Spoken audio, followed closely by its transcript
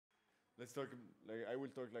let's talk. Like I will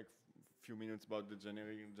talk like few minutes about the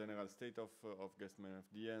general state of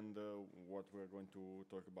GuestMFD and what we're going to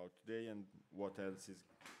talk about today and what else is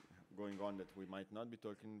going on that we might not be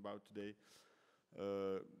talking about today.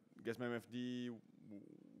 GuestMFD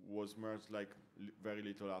was merged like very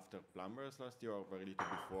little after Plumbers last year, or very little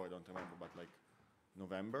before. I don't remember, but like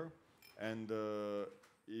November, and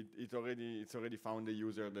it's already found a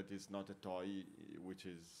user that is not a toy, which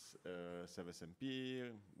is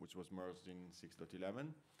 7SMP, which was merged in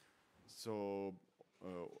 6.11. So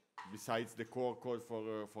besides the core code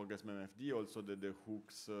for GuestMFD, also the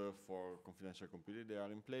hooks for confidential computing, they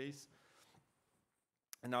are in place.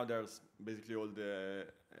 And now there's basically all the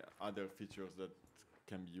other features that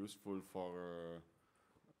can be useful for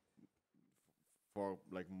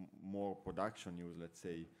like more production use, let's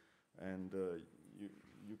say. And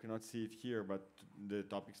you cannot see it here, but the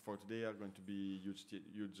topics for today are going to be huge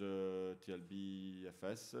TLB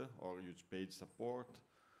FS or huge page support,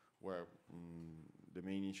 where the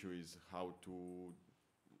main issue is how to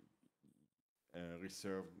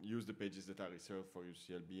use the pages that are reserved for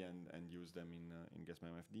UCLB and use them in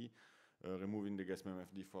GuestMFD, removing the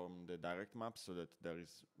GuestMFD from the direct map so that there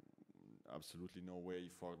is absolutely no way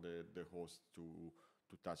for the host to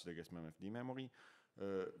touch the GuestMFD memory.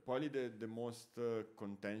 Probably the most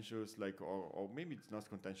contentious, like, or maybe it's not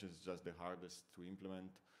contentious, it's just the hardest to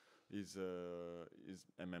implement, is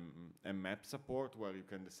mmap support, where you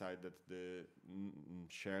can decide that the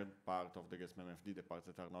shared part of the GuestMFD, the parts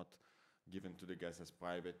that are not given to the guest as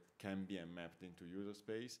private, can be mapped into user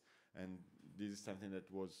space. And this is something that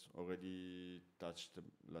was already touched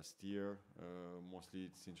last year. Mostly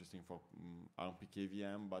it's interesting for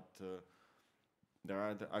RPKVM, but there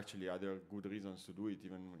are actually other good reasons to do it,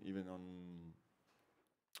 even on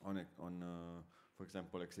for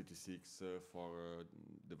example, x86 for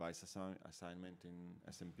device assignment in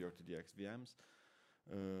SMP or TDX VMs.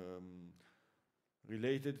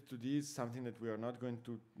 Related to this, something that we are not going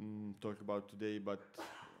to talk about today, but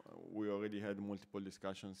we already had multiple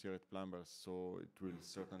discussions here at Plumbers, so it will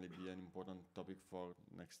certainly be an important topic for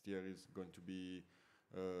next year, is going to be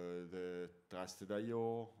the trusted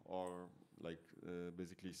I/O, or like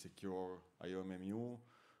basically secure IOMMU,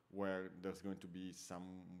 where there's going to be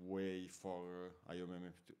some way for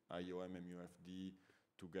IOMMUFD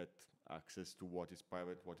to get access to what is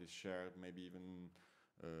private, what is shared, maybe even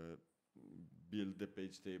build the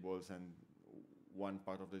page tables. And one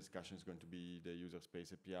part of the discussion is going to be the user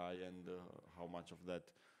space API and how much of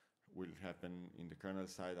that will happen in the kernel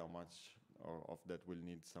side, how much of that will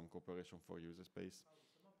need some cooperation for user space.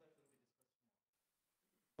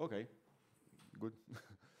 Okay, good.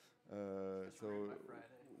 So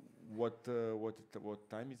what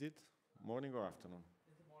time is it? Morning or afternoon?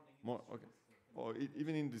 In the morning. Okay. Oh,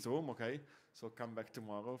 even in this room, okay. So come back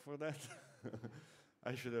tomorrow for that.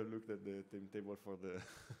 I should have looked at the timetable for the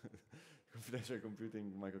confidential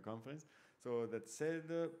computing microconference. So that said,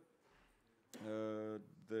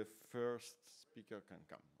 the first speaker can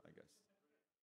come, I guess.